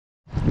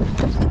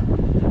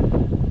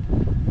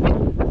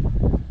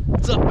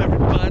What's up,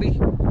 everybody?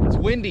 It's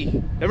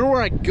windy.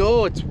 Everywhere I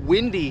go, it's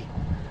windy.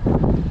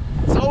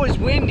 It's always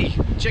windy.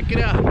 Check it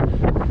out.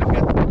 I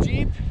got the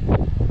Jeep,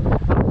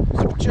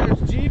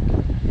 supercharged Jeep,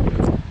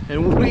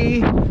 and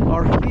we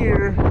are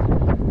here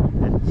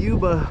at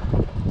Yuba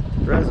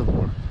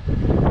Reservoir.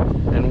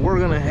 And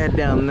we're gonna head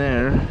down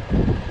there.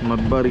 My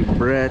buddy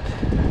Brett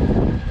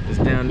is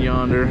down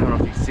yonder. I don't know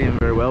if you can see him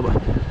very well,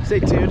 but stay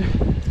tuned.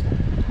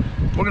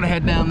 We're gonna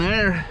head down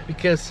there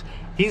because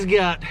he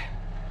got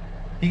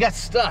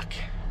stuck.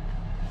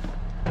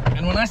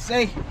 And when I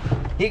say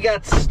he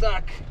got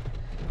stuck,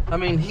 I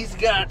mean he's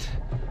got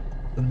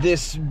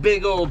this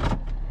big old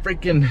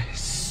freaking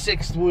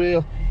six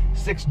door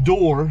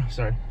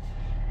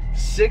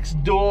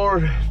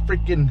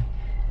freaking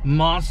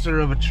monster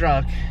of a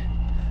truck.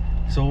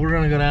 So we're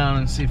gonna go down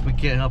and see if we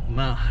can't help him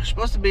out. There's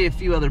supposed to be a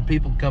few other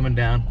people coming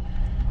down,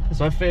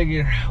 so I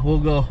figure we'll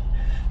go.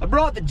 I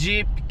brought the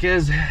Jeep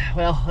because,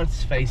 well,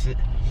 let's face it,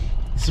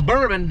 the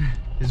Suburban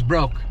is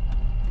broke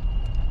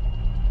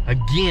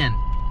again.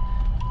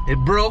 It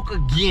broke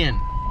again.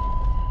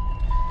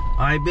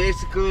 I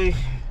basically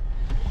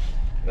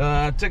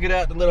took it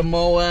out to little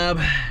Moab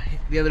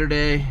the other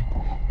day,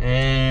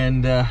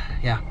 and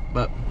yeah,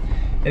 but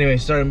anyway,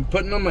 started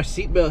putting on my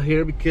seatbelt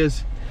here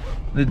because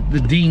the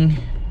ding.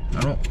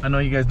 I know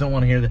you guys don't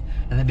want to hear the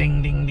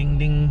ding ding ding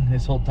ding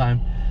this whole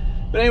time,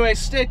 but anyway,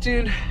 stay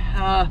tuned.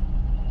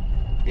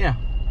 Yeah,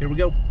 here we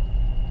go.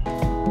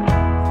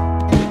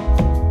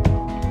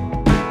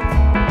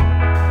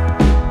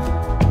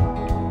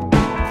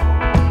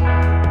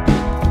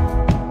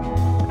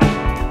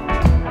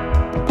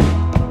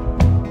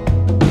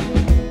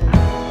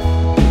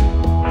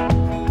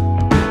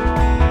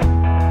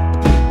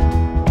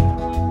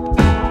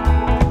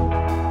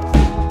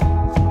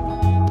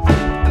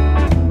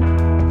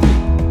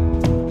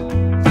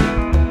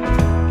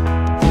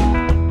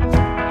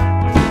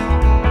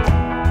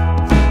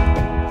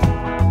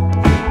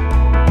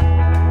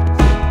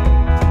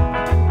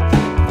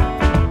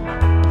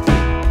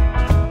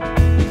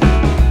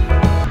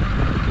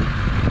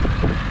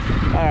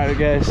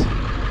 Guys,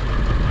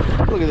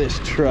 look at this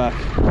truck.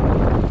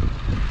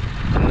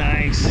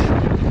 Nice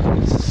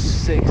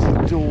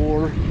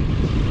 6-door.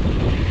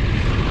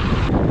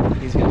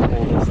 He's gonna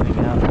pull this thing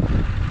out.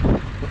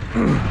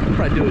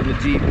 Probably do it in the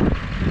Jeep.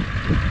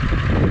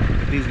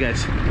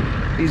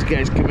 These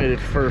guys committed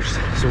first,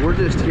 so we're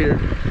just here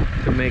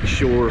to make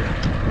sure.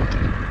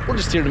 We're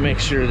just here to make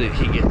sure that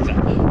he gets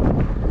out.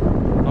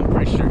 I'm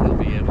pretty sure he'll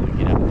be able to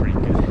get out pretty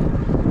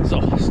good. So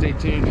stay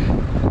tuned.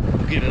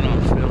 We'll get it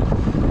on film.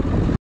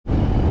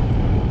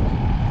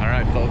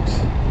 Folks,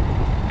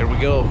 here we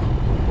go.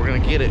 We're gonna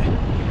get it.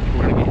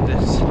 We're gonna get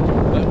this.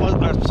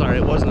 I'm sorry,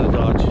 it wasn't a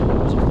Dodge. It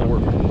was a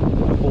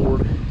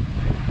Ford.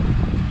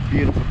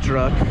 Beautiful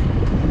truck.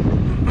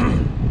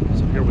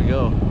 So here we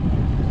go.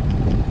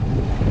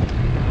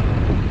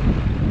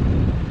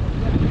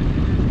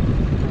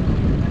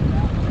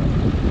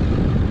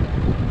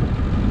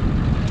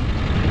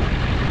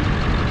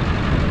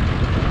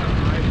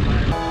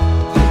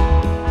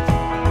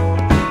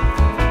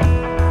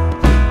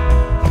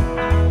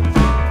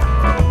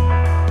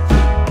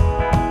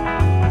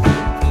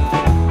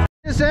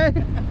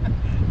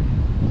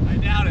 I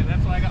doubt it.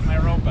 That's why I got my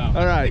rope out.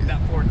 All right. I think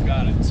that Ford's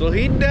got it. So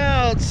he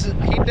doubts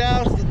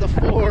that the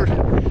Ford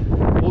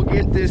will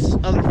get this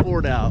other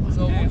Ford out.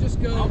 So we'll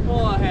just go. I'll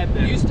pull ahead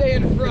then. You stay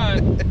in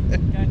front,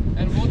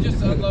 and we'll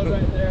just unload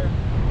right there.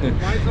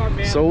 Mine's on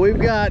man. So we've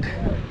got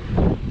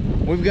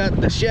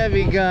the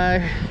Chevy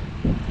guy,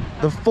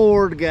 the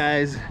Ford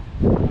guys,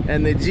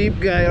 and the Jeep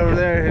guy over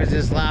there who's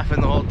just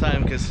laughing the whole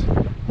time because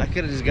I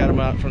could have just got him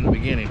out from the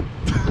beginning.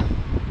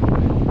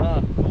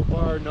 No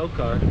bar, no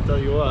car. I'll tell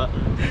you what.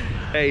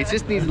 Hey, it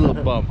just needs a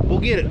little bump. We'll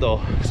get it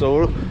though.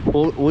 So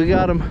we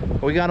got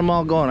them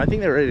all going. I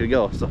think they're ready to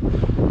go. So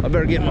I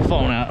better get my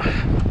phone out.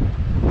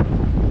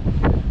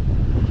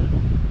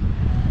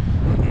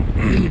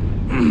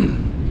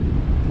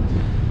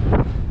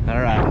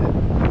 All right.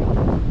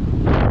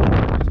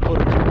 Let's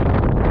put it.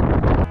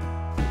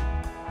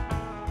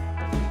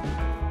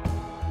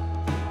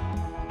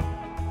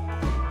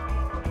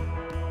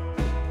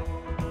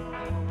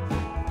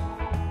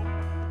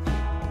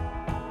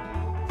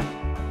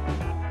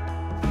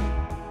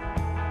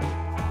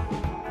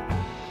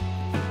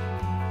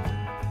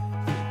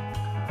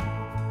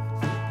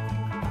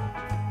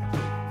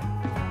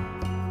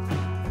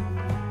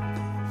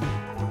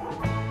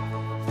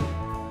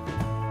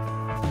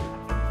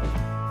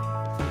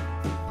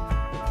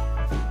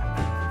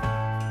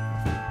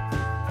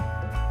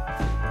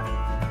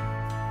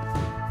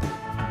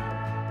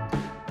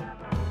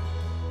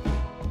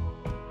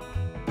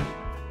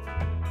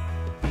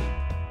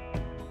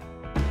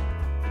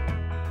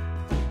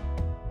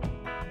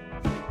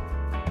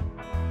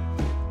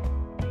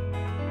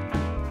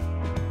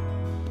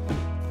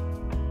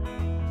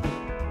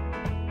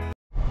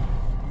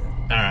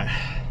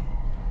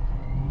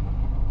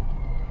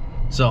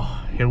 So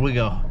here we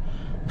go.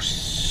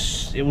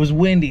 It was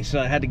windy, so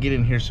I had to get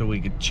in here so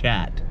we could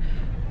chat.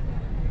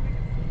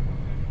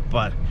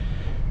 But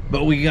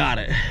we got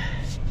it.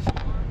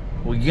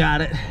 We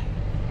got it.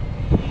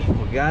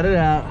 We got it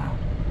out.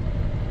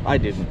 I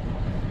didn't.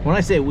 When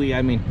I say we,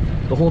 I mean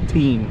the whole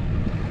team.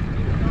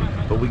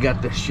 But we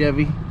got the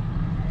Chevy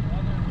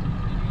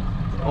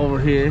over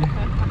here.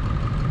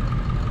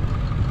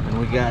 And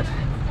we got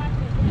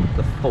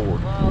the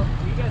Ford. Well,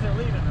 you guys are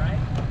leaving, right?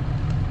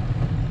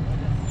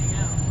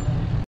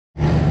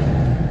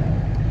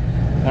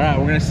 All right,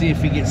 we're gonna see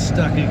if he gets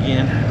stuck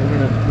again.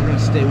 We're gonna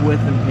stay with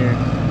him here.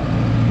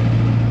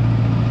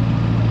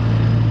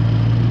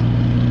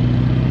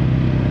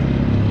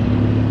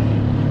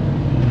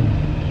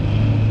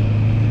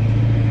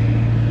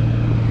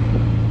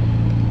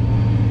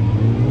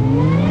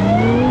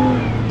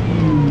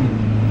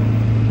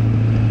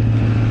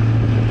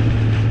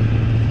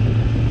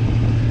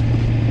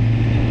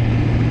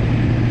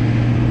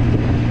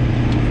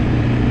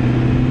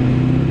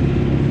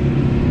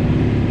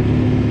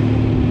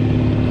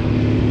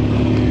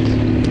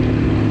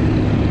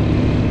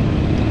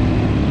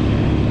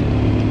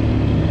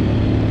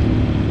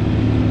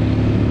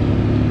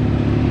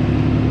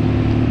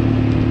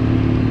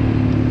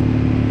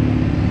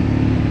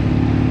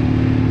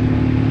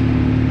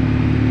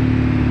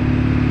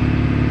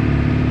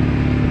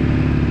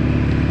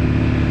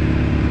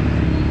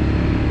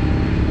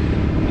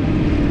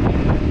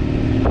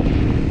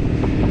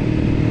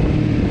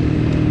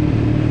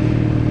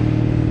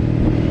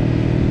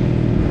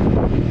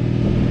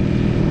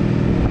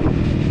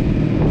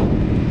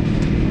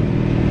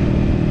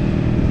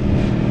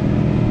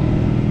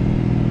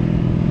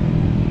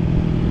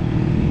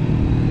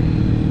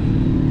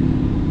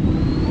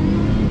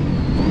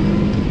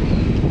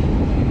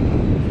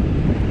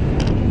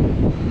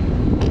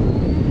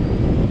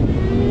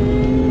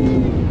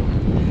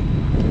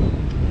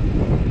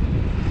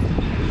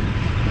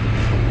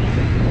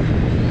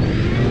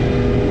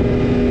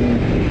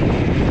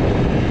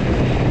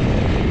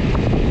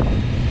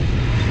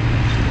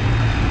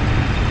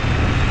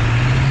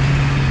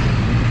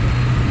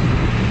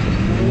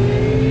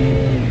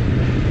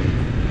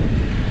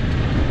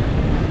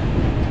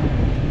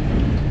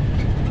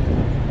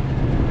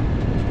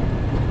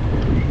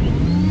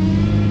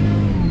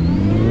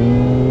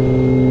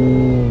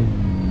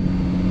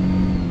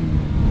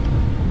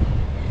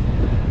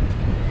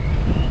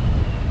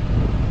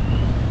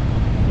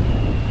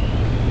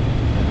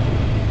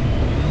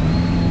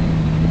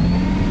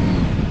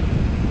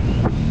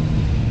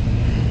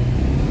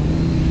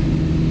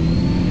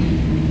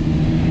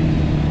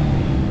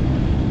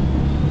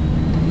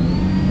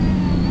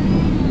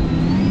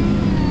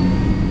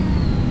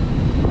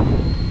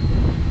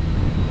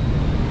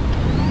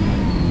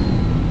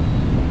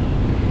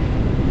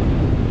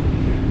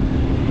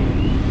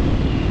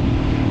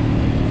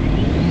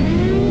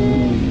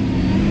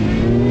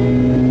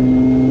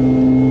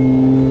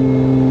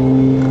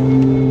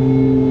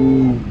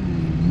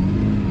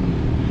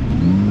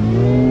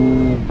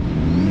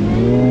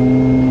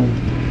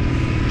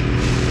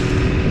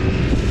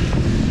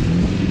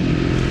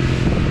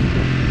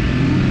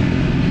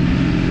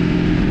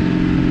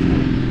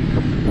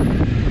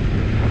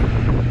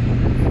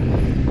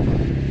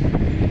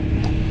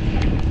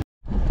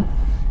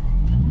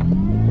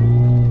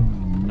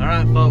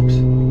 Folks, he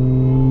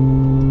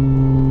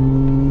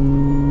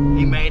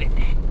made it.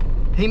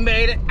 He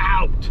made it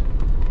out.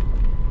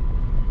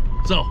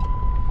 So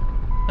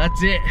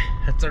that's it.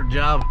 That's our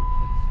job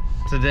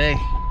today.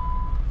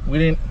 We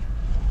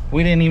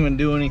didn't even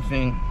do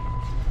anything.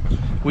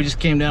 We just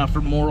came down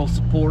for moral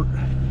support,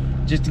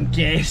 just in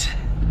case.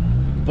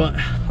 But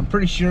I'm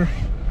pretty sure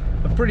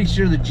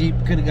the Jeep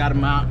could have got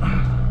him out.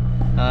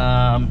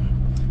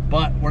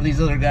 But where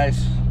these other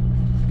guys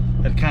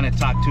had kind of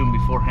talked to him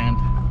beforehand,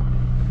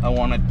 I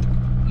wanted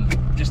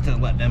just to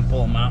let them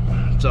pull him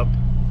out. So,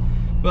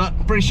 but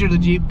I'm pretty sure the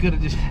Jeep could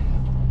have just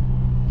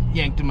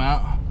yanked him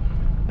out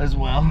as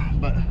well.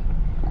 But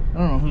I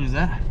don't know who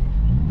that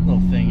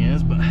little thing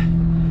is. But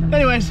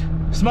anyways,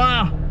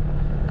 smile.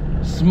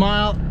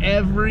 Smile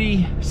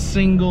every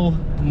single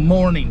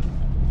morning.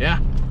 Yeah,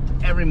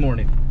 every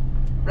morning.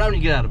 Right when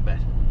you get out of bed.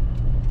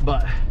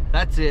 But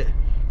that's it.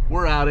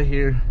 We're out of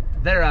here.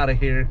 They're out of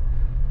here.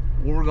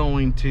 We're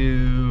going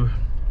to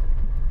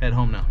head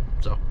home now.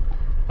 So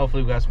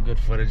hopefully we got some good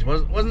footage. It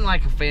wasn't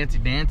like a fancy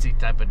dancy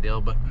type of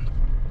deal, but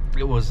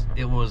it was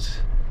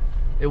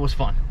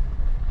fun.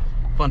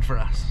 Fun for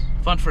us.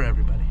 Fun for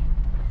everybody.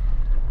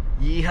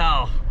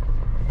 Yeehaw.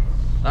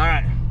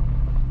 Alright.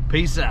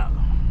 Peace out.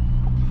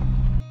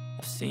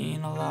 I've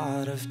seen a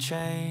lot of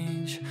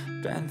change,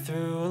 been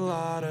through a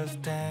lot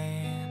of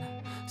pain.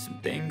 Some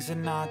things are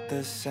not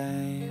the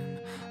same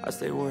as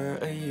they were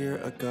a year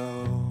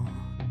ago,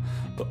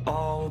 but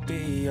all will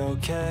be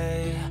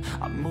okay.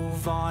 I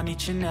move on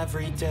each and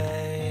every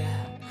day.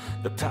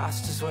 The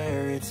past is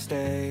where it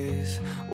stays.